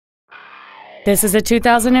This is a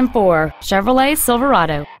 2004 Chevrolet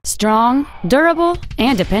Silverado. Strong, durable,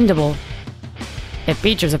 and dependable. It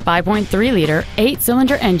features a 5.3-liter,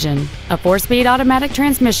 8-cylinder engine, a 4-speed automatic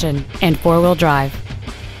transmission, and 4-wheel drive.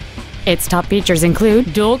 Its top features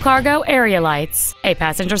include dual cargo area lights, a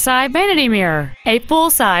passenger side vanity mirror, a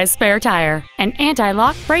full-size spare tire, an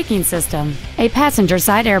anti-lock braking system, a passenger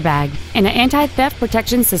side airbag, and an anti-theft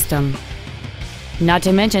protection system. Not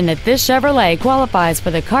to mention that this Chevrolet qualifies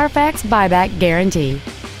for the Carfax buyback guarantee.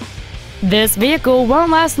 This vehicle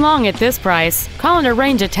won't last long at this price. Call and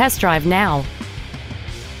arrange a test drive now.